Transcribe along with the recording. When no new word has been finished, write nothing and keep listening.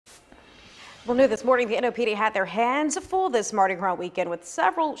Well, new this morning, the NOPD had their hands full this Mardi Gras weekend with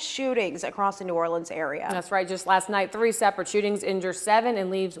several shootings across the New Orleans area. That's right. Just last night, 3 separate shootings injure 7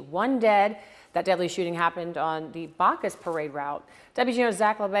 and leaves 1 dead. That deadly shooting happened on the Bacchus parade route. WGNO's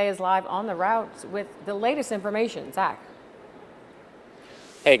Zach LeBay is live on the route with the latest information. Zach.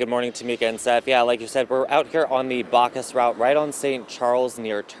 Hey, good morning, Tamika and Seth. Yeah, like you said, we're out here on the Bacchus route right on St. Charles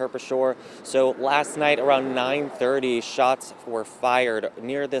near Terpsichore. So last night around 9:30, shots were fired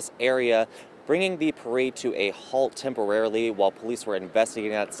near this area, bringing the parade to a halt temporarily while police were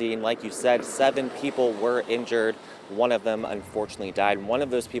investigating that scene. Like you said, 7 people were injured. One of them unfortunately died. One of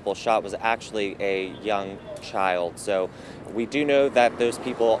those people shot was actually a young child. So we do know that those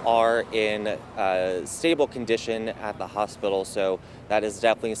people are in stable condition at the hospital. So that is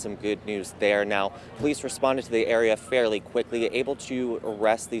definitely some good news there. Now, police responded to the area fairly quickly, able to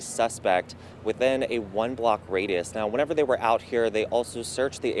arrest the suspect within a 1-block radius. Now, whenever they were out here, they also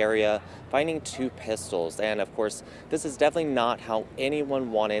searched the area, finding 2 pistols. And of course, this is definitely not how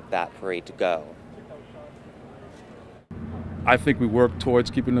anyone wanted that parade to go. I think we worked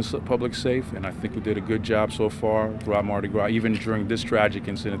towards keeping the public safe, and I think we did a good job so far throughout Mardi Gras. Even during this tragic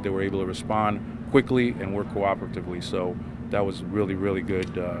incident, they were able to respond quickly and work cooperatively. So that was really, really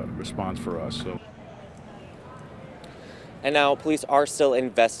good response for us. And now police are still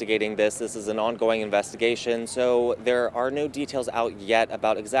investigating this. This is an ongoing investigation, so there are no details out yet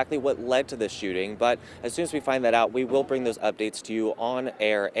about exactly what led to the shooting. But as soon as we find that out, we will bring those updates to you on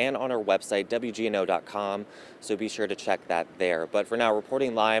air and on our website, WGNO.com. So be sure to check that there. But for now,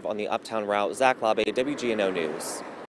 reporting live on the Uptown route, Zach LeBay, WGNO News.